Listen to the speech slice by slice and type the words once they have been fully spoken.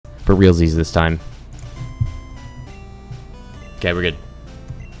For realsies this time. Okay, we're good.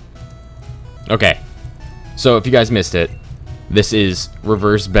 Okay. So, if you guys missed it, this is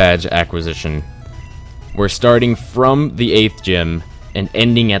reverse badge acquisition. We're starting from the 8th gym and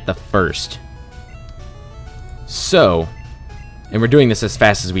ending at the 1st. So, and we're doing this as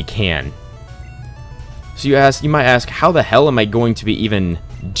fast as we can. So you might ask, how the hell am I going to be even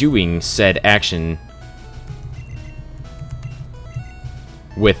doing said action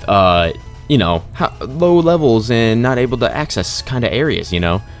with, you know, low levels and not able to access kind of areas, you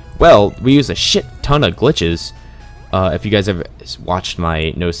know? Well, we use a shit ton of glitches. If you guys have watched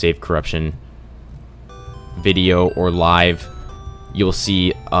my no save corruption video or live, you'll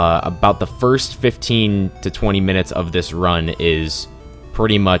see about the first 15 to 20 minutes of this run is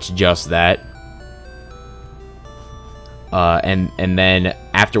pretty much just that. And then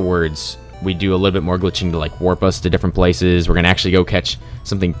afterwards, we do a little bit more glitching to like warp us to different places. We're gonna actually go catch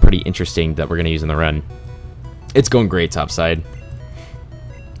something pretty interesting that we're gonna use in the run. It's going great, Topside.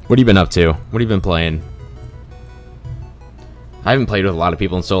 What have you been up to? What have you been playing? I haven't played with a lot of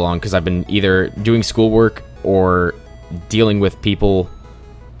people in so long because I've been either doing schoolwork or dealing with people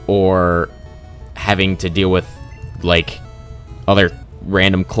or having to deal with like other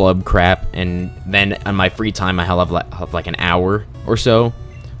random club crap, and then on my free time I have like an hour or so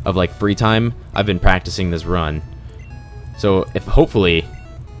of like free time. I've been practicing this run, so if hopefully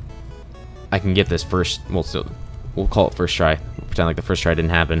I can get this first, we'll call it first try. We'll pretend like the first try didn't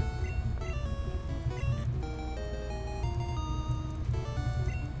happen.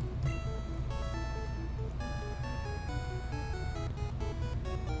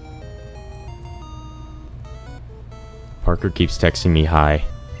 Parker keeps texting me hi.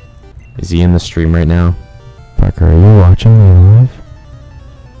 Is he in the stream right now? Parker, are you watching me live?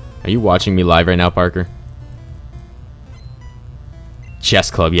 Are you watching me live right now, Parker? Chess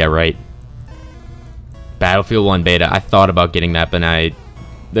Club, yeah, right. Battlefield 1 beta. I thought about getting that, but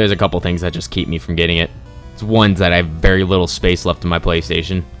there's a couple things that just keep me from getting it. It's ones that I have very little space left in my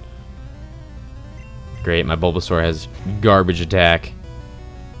PlayStation. Great, my Bulbasaur has garbage attack.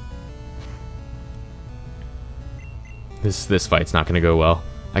 This fight's not gonna go well.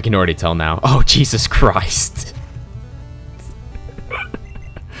 I can already tell now. Oh, Jesus Christ.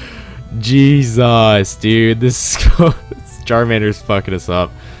 Jesus, dude. This Charmander's fucking us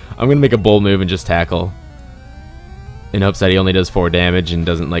up. I'm gonna make a bold move and just tackle. In hopes that he only does 4 damage and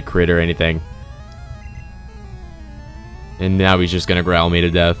doesn't, like, crit or anything. And now he's just gonna growl me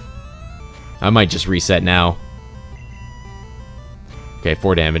to death. I might just reset now. Okay,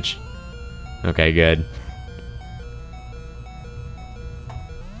 4 damage. Okay, good.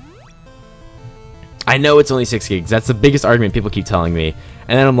 I know it's only 6 gigs. That's the biggest argument people keep telling me.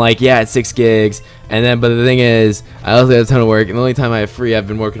 And then I'm like, yeah, it's 6 gigs. And then, but the thing is, I also have a ton of work. And the only time I have free, I've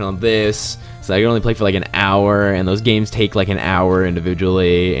been working on this. So I can only play for like an hour. And those games take like an hour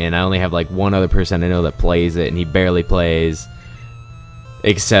individually. And I only have like one other person I know that plays it. And he barely plays.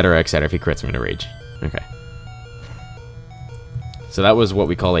 Etc, etc. If he crits, I'm gonna rage. Okay. So that was what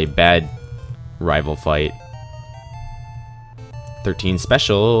we call a bad rival fight. 13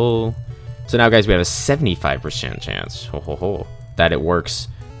 special. So now, guys, we have a 75% chance that it works.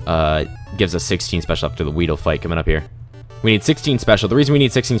 Gives us 16 special after the Weedle fight coming up here. We need 16 special. The reason we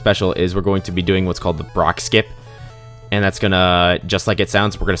need 16 special is we're going to be doing what's called the Brock skip. And that's going to, just like it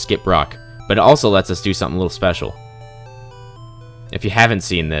sounds, we're going to skip Brock. But it also lets us do something a little special. If you haven't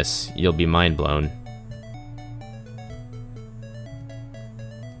seen this, you'll be mind blown.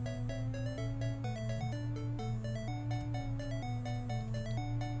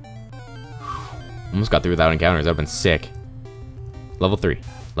 Almost got through without encounters. That would have been sick. Level 3.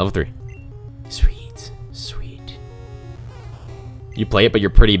 Level 3. Sweet. Sweet. You play it, but you're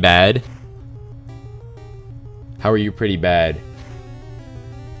pretty bad? How are you pretty bad?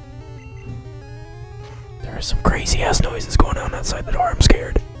 There are some crazy-ass noises going on outside the door. I'm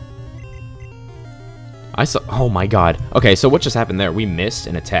scared. I saw... Oh, my God. Okay, so what just happened there? We missed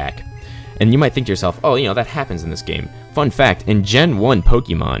an attack. And you might think to yourself, oh, you know, that happens in this game. Fun fact, in Gen 1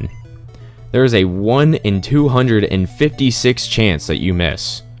 Pokemon... there is a 1 in 256 chance that you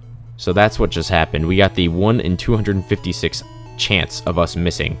miss. So that's what just happened. We got the 1 in 256 chance of us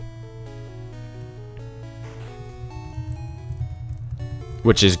missing.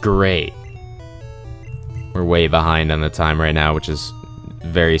 Which is great. We're way behind on the time right now, which is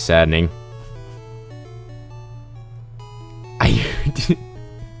very saddening. I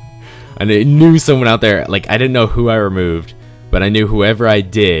knew someone out there, like, I didn't know who I removed. But I knew whoever I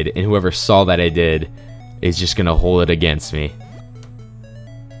did, and whoever saw that I did, is just gonna hold it against me.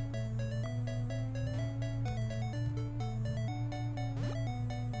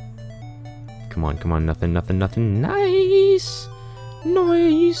 Come on, come on. Nothing, nothing, nothing. Nice.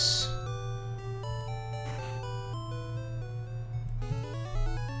 Nice.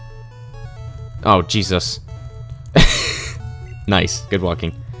 Oh, Jesus. Nice. Good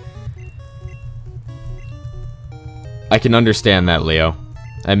walking. I can understand that, Leo.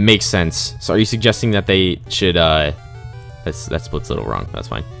 That makes sense. So are you suggesting that they should, that split's a little wrong. That's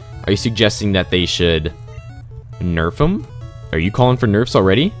fine. Are you suggesting that they should nerf him? Are you calling for nerfs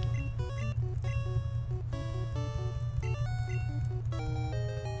already?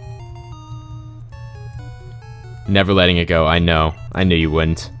 Never letting it go. I know. I knew you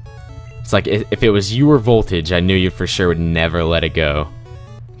wouldn't. It's like, if it was you or Voltage, I knew you for sure would never let it go.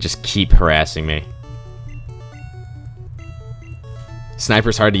 Just keep harassing me.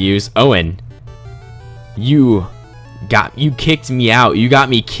 Sniper's hard to use. Owen, you kicked me out. You got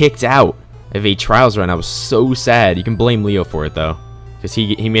me kicked out of a trials run. I was so sad. You can blame Leo for it though, because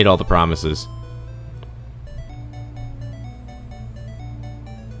he made all the promises.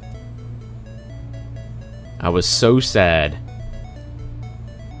 I was so sad.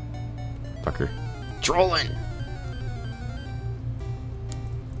 Fucker. Trolling.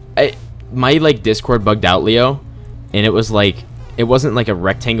 My like Discord bugged out, Leo, and it was like, it wasn't like a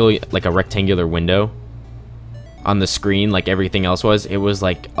rectangular window on the screen like everything else was. It was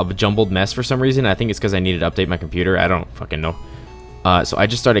like a jumbled mess for some reason. I think it's because I needed to update my computer. I don't fucking know. So I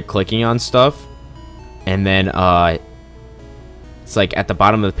just started clicking on stuff, and then it's like at the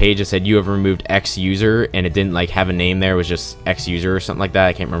bottom of the page it said you have removed X user, and it didn't like have a name there. It was just X user or something like that.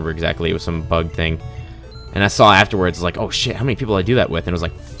 I can't remember exactly. It was some bug thing. And I saw afterwards, like, oh shit, how many people did I do that with? And it was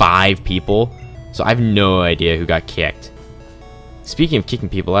like 5 people. So I have no idea who got kicked. Speaking of kicking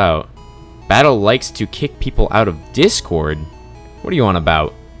people out, Battle likes to kick people out of Discord. What are you on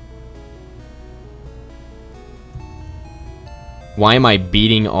about? Why am I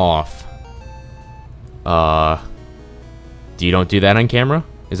beating off? You don't do that on camera?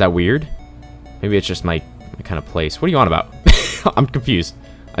 Is that weird? Maybe it's just my kind of place. What are you on about? I'm confused.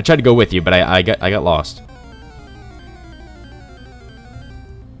 I tried to go with you, but I got lost.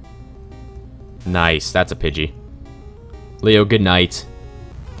 Nice, that's a Pidgey. Leo, good night.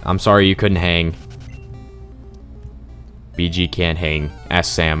 I'm sorry you couldn't hang. BG can't hang.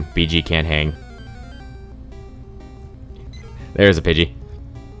 Ask Sam. BG can't hang. There's a Pidgey.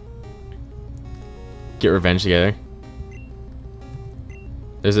 Get revenge together.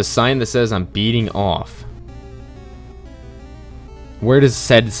 There's a sign that says I'm beating off. Where does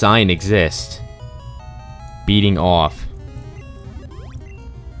said sign exist? Beating off.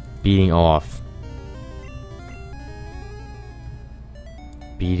 Beating off.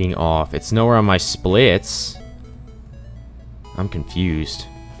 Beating off. It's nowhere on my splits. I'm confused.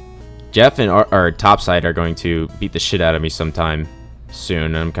 Jeff and our topside are going to beat the shit out of me sometime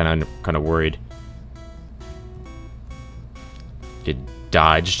soon. I'm kind of worried. Get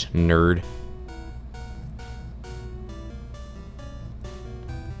dodged, nerd.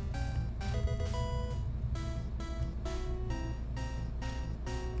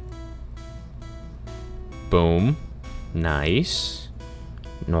 Boom. Nice.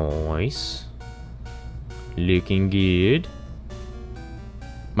 Nice. Looking good.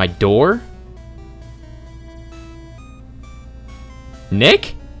 My door?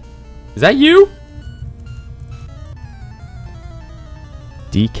 Nick? Is that you?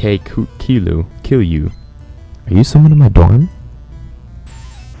 DK Kilo, kill you. Are you someone in my dorm?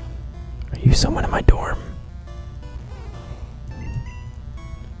 Are you someone in my dorm?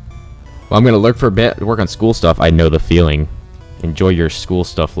 Well, I'm gonna lurk for a bit, work on school stuff. I know the feeling. Enjoy your school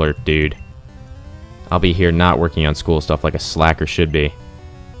stuff lurk, dude. I'll be here not working on school stuff like a slacker should be.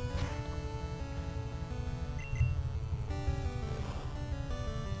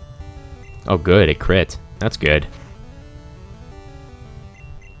 Oh good, it crit. That's good.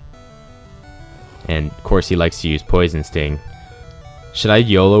 And of course he likes to use Poison Sting. Should I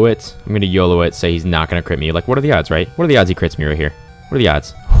YOLO it? I'm gonna YOLO it, say he's not gonna crit me. Like, what are the odds, right? What are the odds he crits me right here? What are the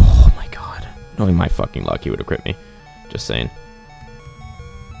odds? Oh my god. Knowing my fucking luck, he would have crit me. Just saying.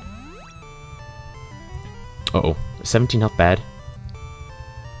 Uh-oh. 17 health bad.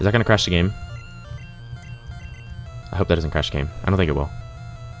 Is that gonna crash the game? I hope that doesn't crash the game. I don't think it will.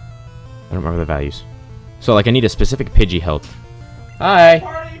 I don't remember the values. So, like, I need a specific Pidgey health. Hi!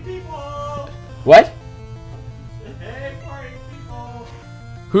 Party people! What? Hey, party people!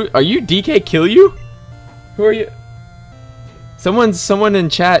 Who are you? DK kill you? Who are you? Someone in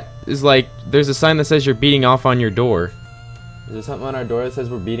chat is like, there's a sign that says you're beating off on your door. Is there something on our door that says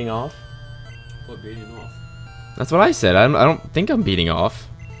we're beating off? What beating off? That's what I said. I don't think I'm beating off.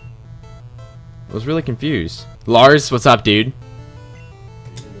 I was really confused. Lars, what's up, dude?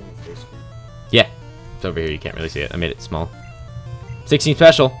 Is it on full screen? Yeah. It's over here. You can't really see it. I made it small. 16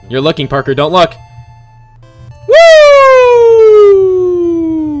 special. You're looking, Parker. Don't look. Woo!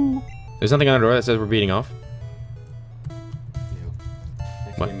 There's nothing on the door that says we're beating off. Yeah.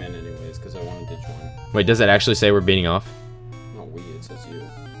 I What? came in anyways because I wanted to join. Wait, does it actually say we're beating off? Not we, it says you.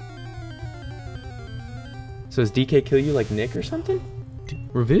 So does DK kill you like Nick or something? Dude,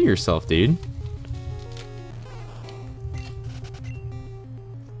 reveal yourself, dude.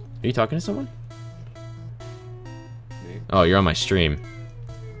 Are you talking to someone? Me? Oh, you're on my stream.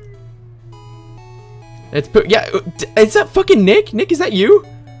 It's yeah. Is that fucking Nick? Nick, is that you?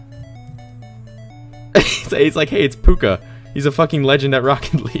 He's like, hey, it's Puka. He's a fucking legend at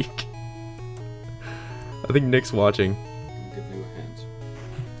Rocket League. I think Nick's watching. I'll give you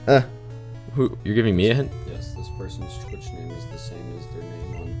a hint. Who? You're giving me a hint? Yes, this person's Twitch name is the same as their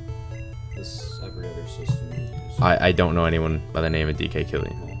name on this every other system you use. I don't know anyone by the name of DK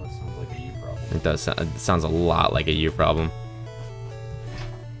Killy. Well, that sounds like a you problem. It does. It sounds a lot like a you problem.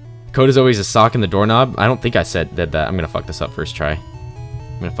 Code is always a sock in the doorknob. I don't think I did that. I'm gonna fuck this up first try.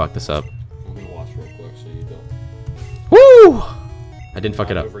 I'm gonna fuck this up. I'm gonna watch real quick so you don't. Woo! I didn't fuck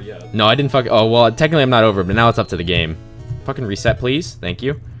it Not up. over yet. No, I didn't fuck. Oh well, technically I'm not over, but now it's up to the game. Fucking reset, please. Thank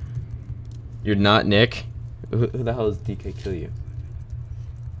you. You're not Nick. Who the hell is DK Kill You?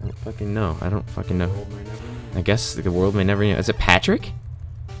 I don't fucking know. I don't fucking know. World may never know. I guess the world may never know. Is it Patrick?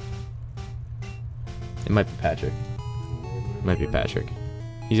 It might be Patrick. It might be Patrick.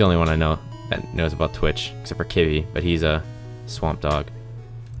 He's the only one I know that knows about Twitch, except for Kibby, but he's a swamp dog.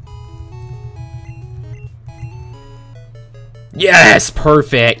 Yes!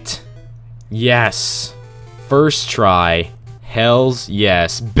 Perfect! Yes. First try. Hells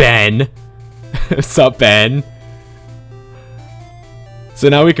yes. Ben! What's up, Ben? So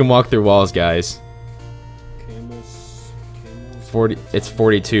now we can walk through walls, guys. Camels. 40. It's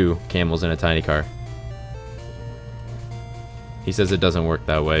 42 camels in a tiny car. He says it doesn't work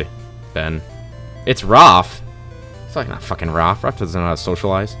that way, Ben. It's Roth. It's like not fucking Roth. Roth doesn't know how to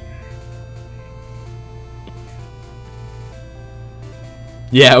socialize.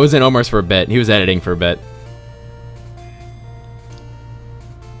 Yeah, it was in Omar's for a bit. He was editing for a bit.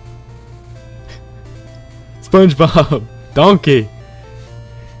 SpongeBob. Donkey.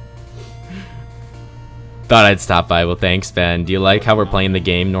 Thought I'd stop by. Well, thanks, Ben. Do you like how we're playing the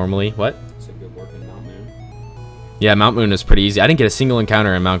game normally? What? It's a good working Mount Moon. Yeah, Mount Moon is pretty easy. I didn't get a single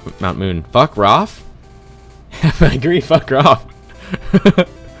encounter in Mount Moon. Fuck Roth? I agree, fuck Roth.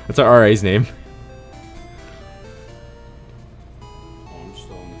 That's our RA's name. Oh, I'm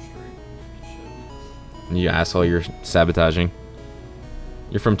still on the street. Shit. You asshole, you're sabotaging.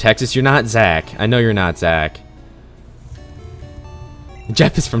 You're from Texas? You're not Zach. I know you're not Zach.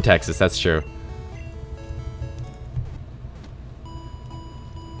 Jeff is from Texas, that's true.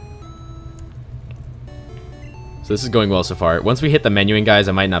 So this is going well so far. Once we hit the menuing, guys,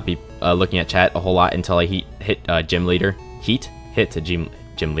 I might not be looking at chat a whole lot until I hit gym leader. Hit to gym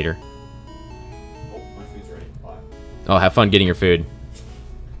leader. Oh, my food's ready. Bye. Oh, have fun getting your food.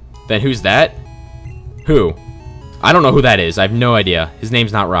 Then who's that? Who? I don't know who that is. I have no idea. His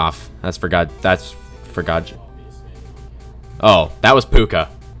name's not Roth. That's for God. Oh, that was Puka.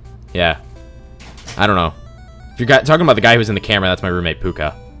 Yeah. I don't know. If you're talking about the guy who's in the camera, that's my roommate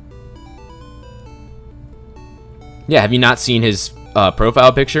Puka. Yeah, have you not seen his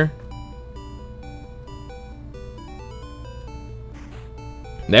profile picture?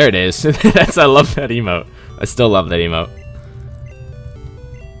 There it is. I love that emote. I still love that emote.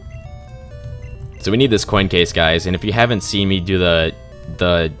 So we need this coin case, guys. And if you haven't seen me do the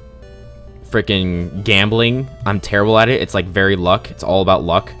freaking gambling, I'm terrible at it. It's like very luck. It's all about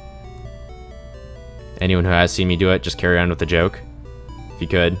luck. Anyone who has seen me do it, just carry on with the joke. If you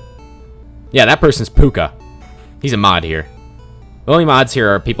could. Yeah, that person's Puka. He's a mod here. The only mods here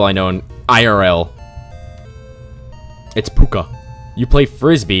are people I know in IRL. It's Puka. You play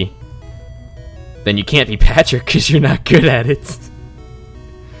Frisbee, then you can't be Patrick because you're not good at it.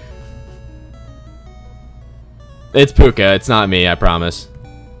 It's Puka. It's not me, I promise.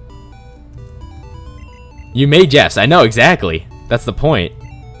 You made Jeffs. I know, exactly. That's the point.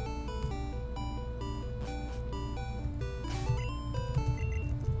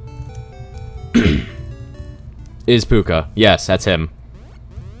 Is Puka. Yes, that's him.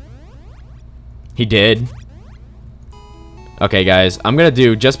 He did. Okay, guys. I'm gonna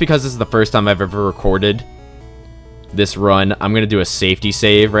do, just because this is the first time I've ever recorded this run, I'm gonna do a safety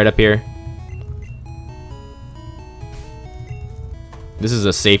save right up here. This is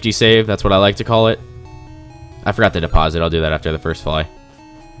a safety save. That's what I like to call it. I forgot to deposit. I'll do that after the first fly.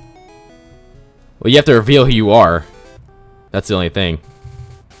 Well, you have to reveal who you are. That's the only thing.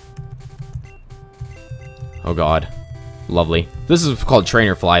 Oh god. Lovely. This is called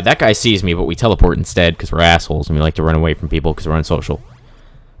Trainer Fly. That guy sees me, but we teleport instead because we're assholes and we like to run away from people because we're unsocial.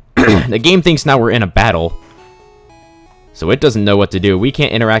 The game thinks now we're in a battle, so it doesn't know what to do. We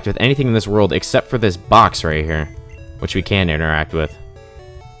can't interact with anything in this world except for this box right here, which we can interact with.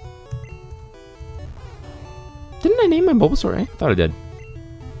 Didn't I name my Bulbasaur? I thought I did.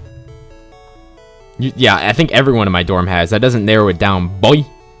 Yeah, I think everyone in my dorm has. That doesn't narrow it down, boy.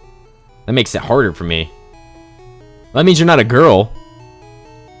 That makes it harder for me. That means you're not a girl.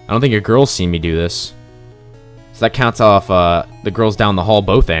 I don't think a girl's seen me do this. So that counts off the girls down the hall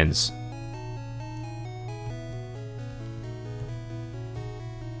both ends.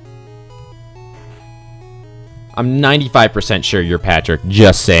 I'm 95% sure you're Patrick.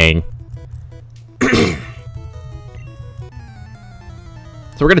 Just saying.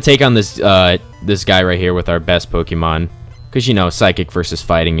 So we're gonna take on this this guy right here with our best Pokemon, because you know Psychic versus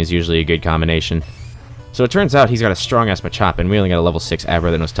Fighting is usually a good combination. So it turns out he's got a strong ass Machop, and we only got a level 6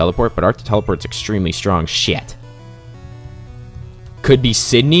 Abra that knows Teleport, but our Teleport's extremely strong. Shit. Could be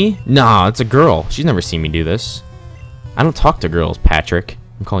Sydney? Nah, it's a girl. She's never seen me do this. I don't talk to girls, Patrick.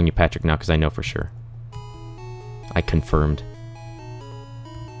 I'm calling you Patrick now because I know for sure. I confirmed.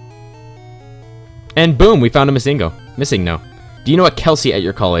 And boom, we found a Missingo. Missing no. Do you know a Kelsey at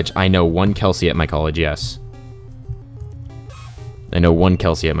your college? I know one Kelsey at my college, yes. I know one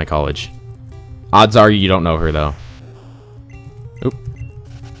Kelsey at my college. Odds are you don't know her, though. Oop.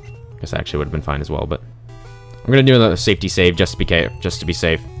 Guess I actually would have been fine as well, but... I'm gonna do another safety save just to be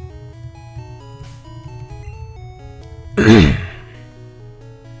safe.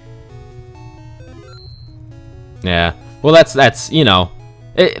 Yeah. Well, that's you know...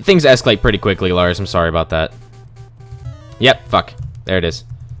 things escalate pretty quickly, Lars. I'm sorry about that. Yep, fuck. There it is.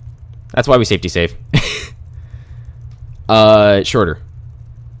 That's why we safety save. Shorter.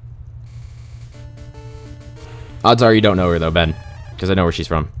 Odds are you don't know her, though, Ben. Because I know where she's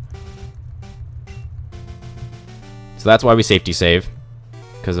from. So that's why we safety save.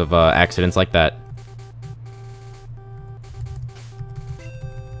 Because of accidents like that.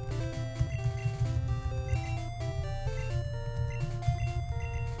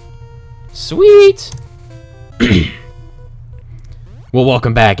 Sweet! Well,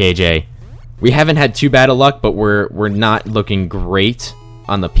 welcome back, AJ. We haven't had too bad of luck, but we're not looking great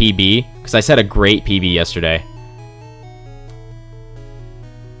on the PB. Because I set a great PB yesterday.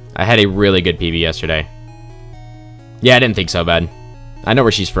 I had a really good PB yesterday. Yeah, I didn't think so bad. I know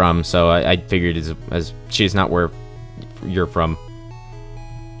where she's from, so I figured as she's not where you're from.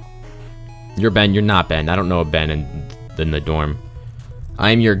 You're Ben, you're not Ben. I don't know a Ben in the dorm.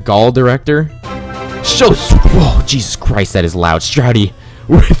 I'm your Gall director. Whoa, Jesus Christ, that is loud. Stroudy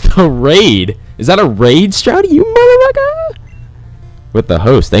with the raid. Is that a raid, Stroudy, you motherfucker? With the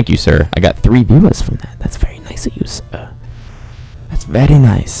host, thank you, sir. I got 3 viewers from that. That's very nice of you, sir. That's very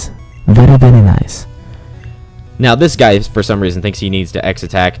nice. Very, very nice. Now, this guy, for some reason, thinks he needs to X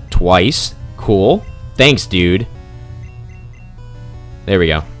attack twice. Cool. Thanks, dude. There we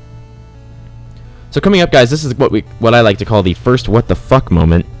go. So coming up, guys, this is what I like to call the first what the fuck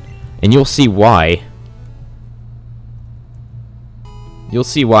moment. And you'll see why. You'll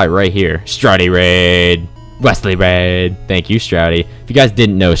see why right here. Stroudy raid. Wesley raid. Thank you, Stroudy. If you guys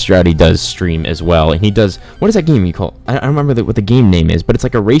didn't know, Stroudy does stream as well. And he does... What is that game you call... I don't remember what the game name is, but it's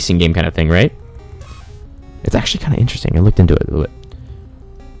like a racing game kind of thing, right? It's actually kind of interesting. I looked into it a little bit.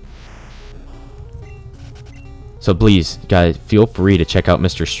 So please, guys, feel free to check out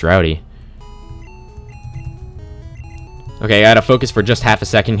Mr. Stroudy. Okay, I gotta focus for just half a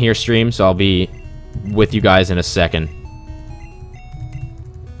second here, stream, so I'll be with you guys in a second.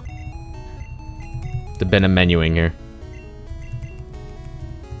 The bit of menuing here.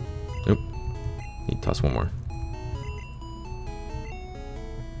 Oop. Need to toss one more.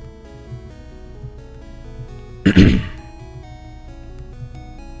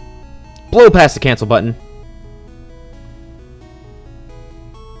 Blow past the cancel button.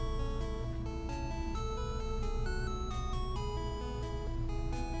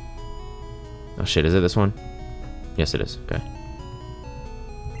 Oh shit, is it this one? Yes, it is. Okay.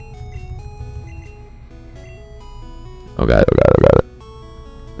 Oh god, oh god, oh god.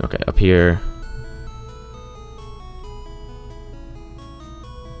 Okay, up here.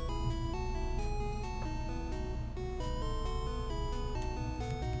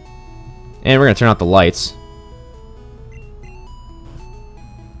 And we're gonna turn out the lights.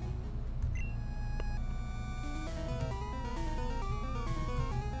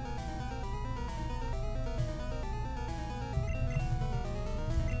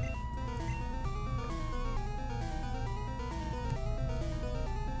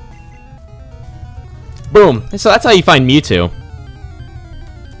 Boom. So that's how you find Mewtwo.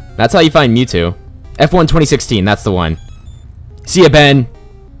 That's how you find Mewtwo. F1 2016, that's the one. See ya, Ben.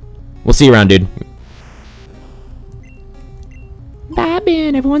 We'll see you around, dude. Bye,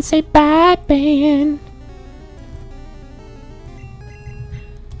 Ben. Everyone say bye, Ben.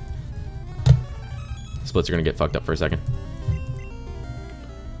 Splits are gonna get fucked up for a second.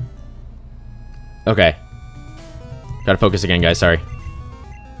 Okay. Gotta focus again, guys. Sorry.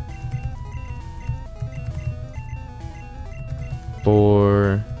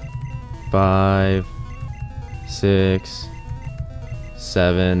 4, 5, 6,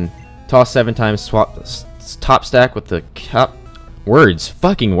 7. Toss 7 times. Swap. Top stack with the top. Words.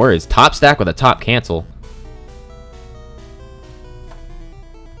 Fucking words. Top stack with a top cancel.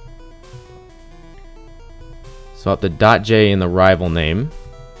 Swap the .J in the rival name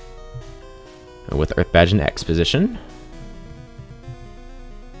with Earth Badge in X position.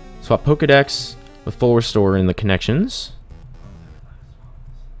 Swap Pokedex with full restore in the connections.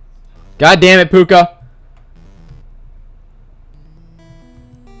 God damn it, Puka!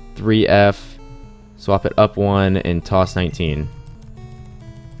 3F. Swap it up 1 and toss 19.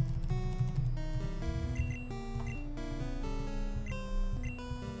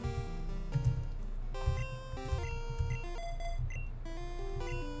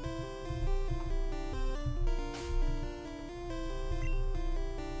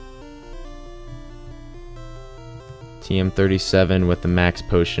 TM37 with the max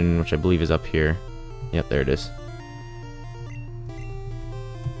potion, which I believe is up here. Yep, there it is.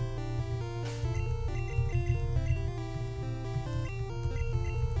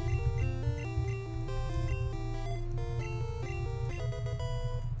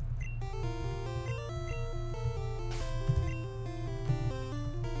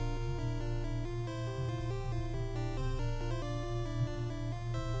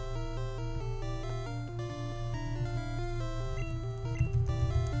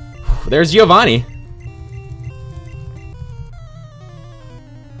 There's Giovanni.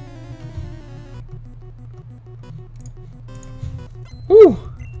 Woo.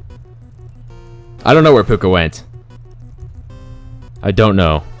 I don't know where Puka went. I don't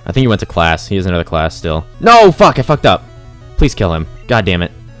know. I think he went to class. He has another class still. No, fuck, I fucked up. Please kill him. God damn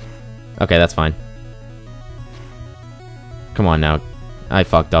it. Okay, that's fine. Come on now. I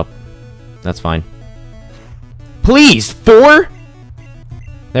fucked up. That's fine. Please, 4?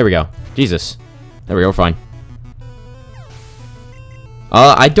 There we go. Jesus. There we go, we're fine.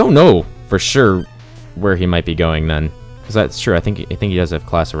 I don't know for sure where he might be going then. Because that's true, I think he does have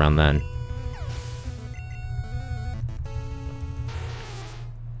class around then.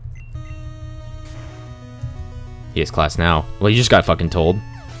 He has class now. Well, you just got fucking told.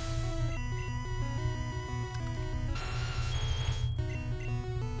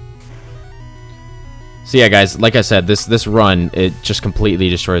 So yeah, guys, like I said, this run, it just completely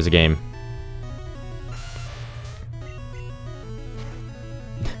destroys the game.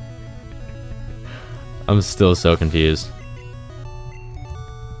 I'm still so confused.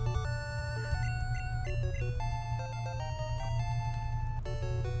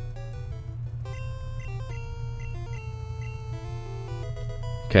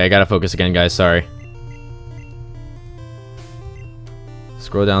 Okay, I gotta focus again, guys, sorry.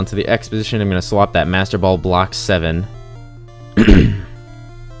 Scroll down to the X position. I'm going to swap that Master Ball block 7.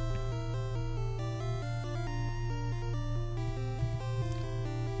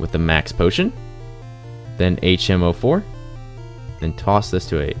 With the max potion. Then HM04. Then toss this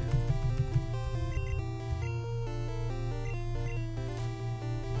to 8.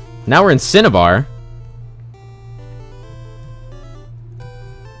 Now we're in Cinnabar.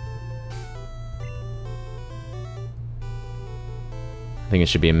 I think it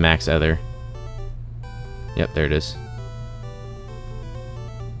should be a max ether. Yep, there it is.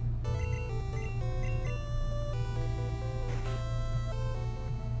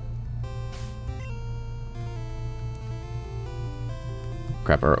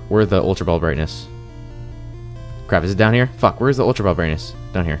 Crap, where's the Ultra Ball brightness? Crap, is it down here? Fuck, where's the Ultra Ball brightness?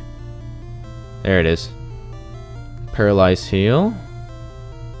 Down here. There it is. Paralyze heal.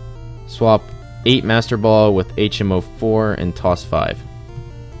 Swap 8 Master Ball with HM04 and toss 5.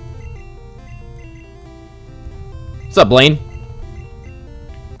 What's up, Blaine?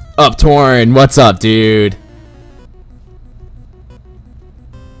 Uptorn, what's up, dude?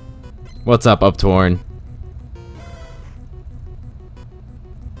 What's up, Uptorn?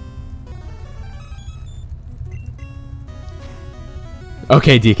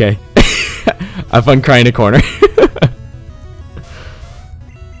 Okay, DK. Have fun crying in a corner.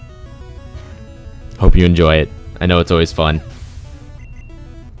 Hope you enjoy it. I know it's always fun.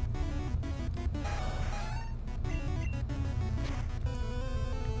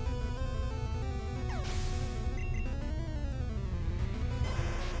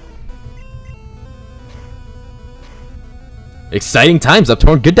 Exciting times,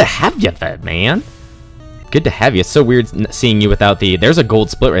 Uptorn. Good to have you, Fed, man. Good to have you. It's so weird seeing you without the... There's a gold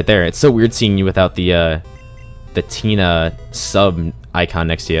split right there. It's so weird seeing you without the Tina sub icon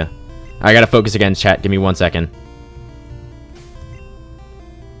next to you. I gotta focus again, chat. Give me 1 second.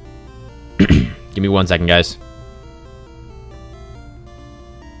 Give me 1 second, guys.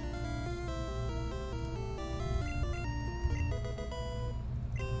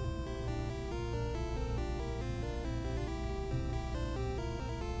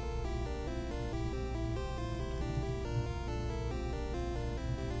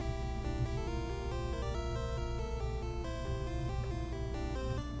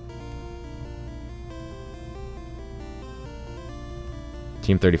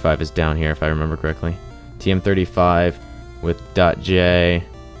 Team 35 is down here, if I remember correctly. TM35 with .j,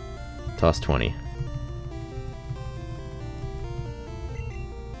 toss 20.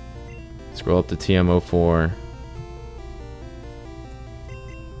 Scroll up to TM04.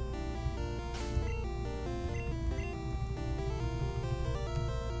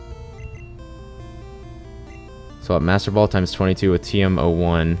 So at Master Ball times 22 with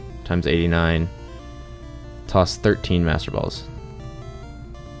TM01 times 89. Toss 13 Master Balls.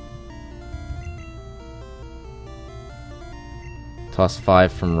 Toss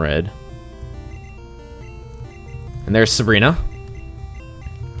 5 from red. And there's Sabrina.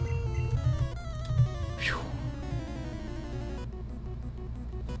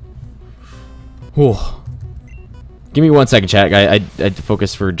 Whew. Give me 1 second, chat. I had to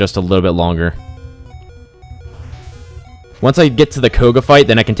focus for just a little bit longer. Once I get to the Koga fight,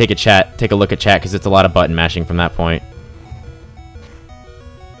 then I can take a look at chat, because it's a lot of button mashing from that point.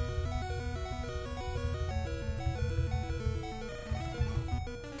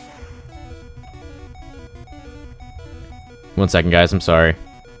 One second, guys. I'm sorry.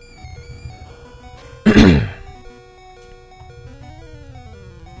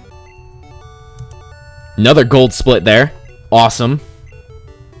 Another gold split there. Awesome.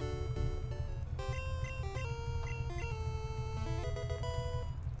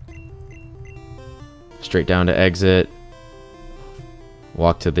 Straight down to exit.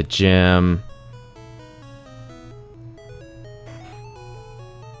 Walk to the gym.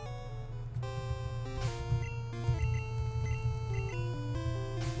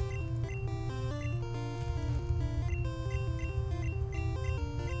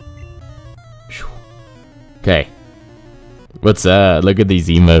 Okay. What's up? Look at these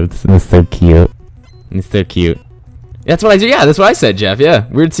emotes. It's so cute. It's so cute. That's what I do. Yeah, that's what I said, Jeff. Yeah.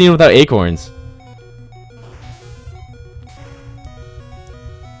 Weird scene without acorns.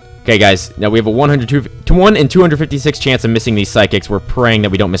 Okay, guys. Now we have a 102 to 1 in 256 chance of missing these psychics. We're praying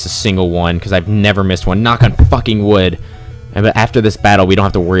that we don't miss a single one, because I've never missed one. Knock on fucking wood. And after this battle, we don't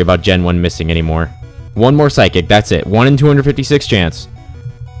have to worry about Gen 1 missing anymore. One more psychic. That's it. 1 in 256 chance.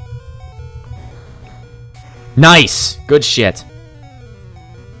 Nice! Good shit.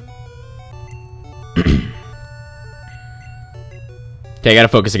 Okay, I gotta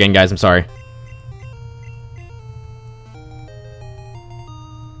focus again, guys. I'm sorry.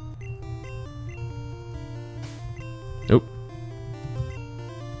 Nope.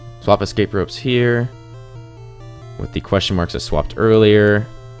 Swap escape ropes here. With the question marks I swapped earlier.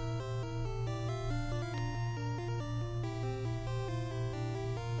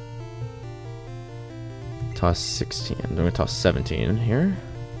 Toss 16. I'm going to toss 17 here.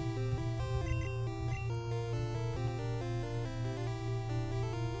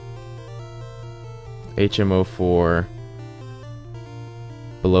 HMO4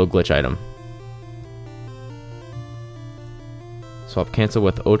 below glitch item. Swap cancel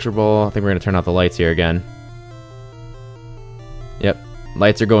with Ultra Ball. I think we're going to turn out the lights here again. Yep.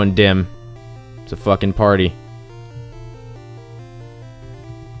 Lights are going dim. It's a fucking party.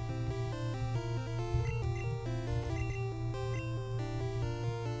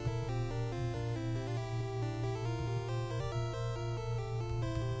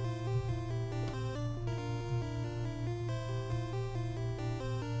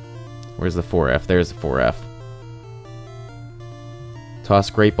 Where's the 4F? There's the 4F. Toss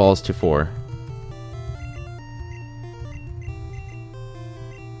great balls to 4.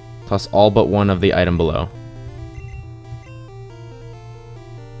 Toss all but one of the item below.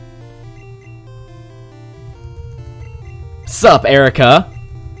 Sup, Erica?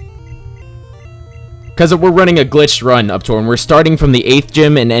 Because we're running a glitched run up to, and we're starting from the 8th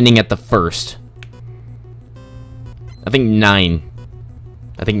gym and ending at the 1st. I think 9.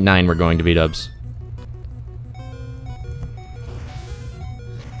 I think 9 we're going to be, dubs.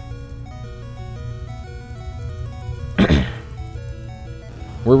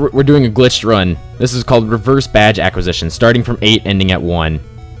 We're doing a glitched run. This is called reverse badge acquisition, starting from 8, ending at 1.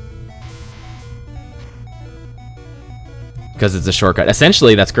 Because it's a shortcut.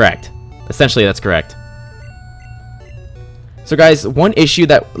 Essentially, that's correct. Essentially, that's correct. So guys, one issue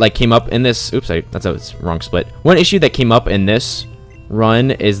that like came up in this, oops, that's a wrong split. One issue that came up in this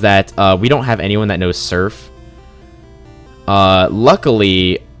run is that we don't have anyone that knows surf.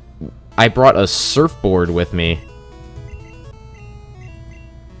 Luckily, I brought a surfboard with me.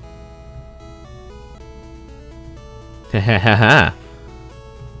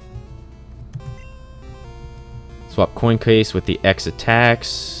 Swap coin case with the X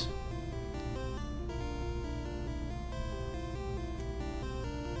attacks.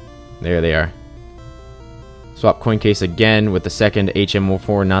 There they are. Swap coin case again with the second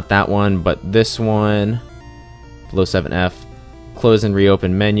HM04, not that one, but this one. Below 7F. Close and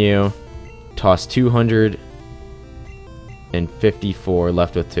reopen menu. Toss 254,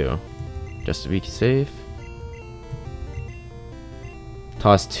 left with 2. Just to be safe.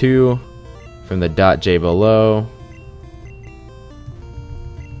 Toss 2 from the .J below.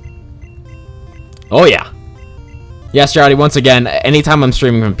 Oh yeah! Yes, Charlie, once again, anytime I'm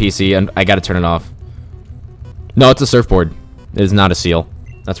streaming from PC, and I gotta turn it off. No, it's a surfboard. It is not a seal.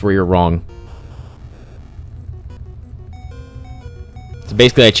 That's where you're wrong. So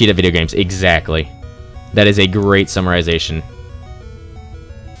basically, I cheat at video games. Exactly. That is a great summarization.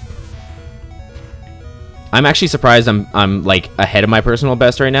 I'm actually surprised I'm like ahead of my personal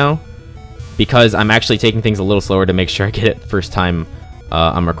best right now, because I'm actually taking things a little slower to make sure I get it first time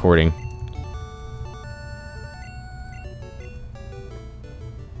I'm recording.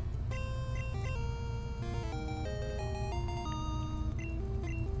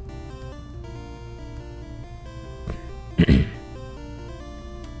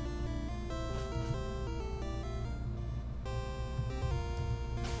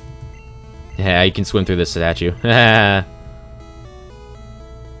 Yeah, you can swim through this statue.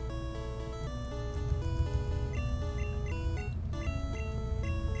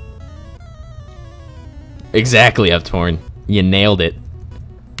 Exactly, Uptorn. You nailed it.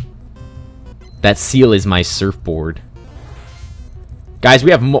 That seal is my surfboard. Guys,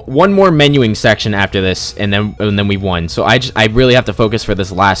 we have one more menuing section after this, and then we won. So I really have to focus for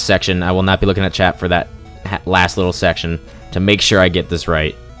this last section. I will not be looking at chat for that last little section to make sure I get this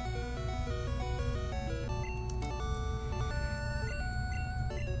right.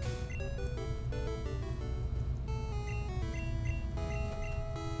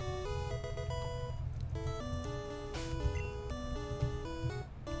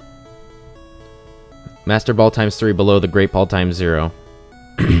 Master Ball times 3 below the Great Ball times 0.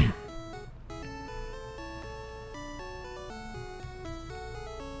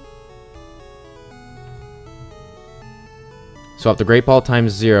 Swap the Great Ball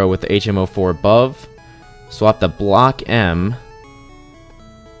times 0 with the HM04 above. Swap the Block M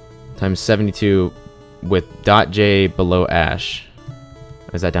times 72 with .J below Ash.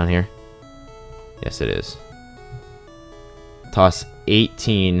 Is that down here? Yes, it is. Toss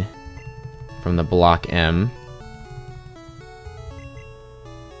 18 from the Block M.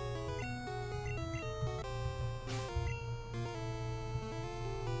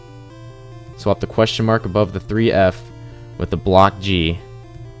 Swap the question mark above the 3F with the Block G.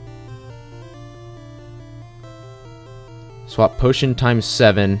 Swap Potion times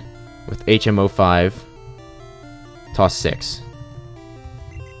 7 with HM05. Toss 6.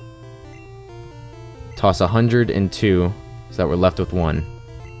 Toss 102, so that we're left with 1.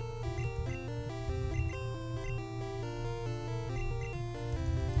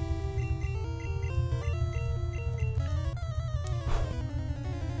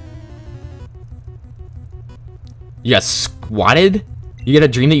 You got swatted? You get a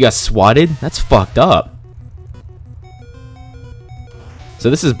dream that you got swatted? That's fucked up. So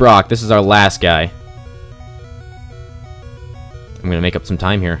this is Brock. This is our last guy. I'm gonna make up some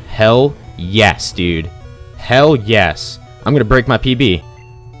time here. Hell yes, dude. Hell yes. I'm gonna break my PB.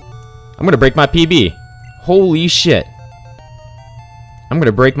 I'm gonna break my PB. Holy shit. I'm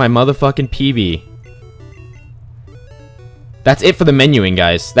gonna break my motherfucking PB. That's it for the menuing,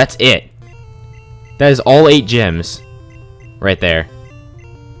 guys. That's it. That is all 8 gems. Right there.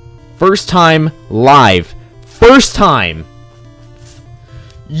 First time live. First time.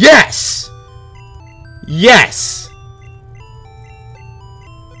 Yes! Yes!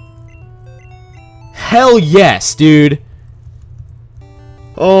 Hell yes, dude.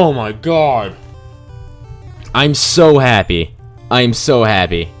 Oh my god. I'm so happy. I'm so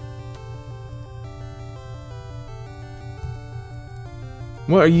happy.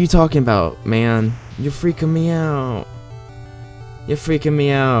 What are you talking about, man? You're freaking me out. You're freaking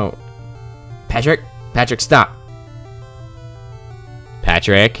me out. Patrick? Patrick, stop.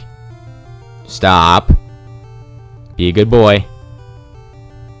 Patrick. Stop. Be a good boy.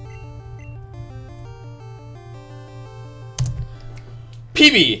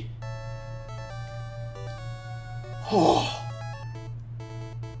 PB! Oh.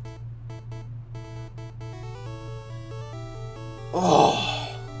 Oh.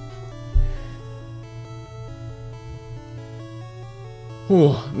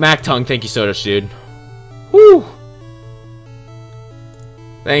 Whew. Mac tongue, thank you so much, dude. Whew.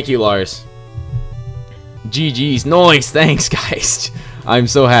 Thank you, Lars. GG's. Nice. Thanks, guys. I'm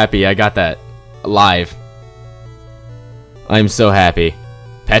so happy I got that live. I'm so happy.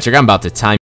 Patrick, I'm about to time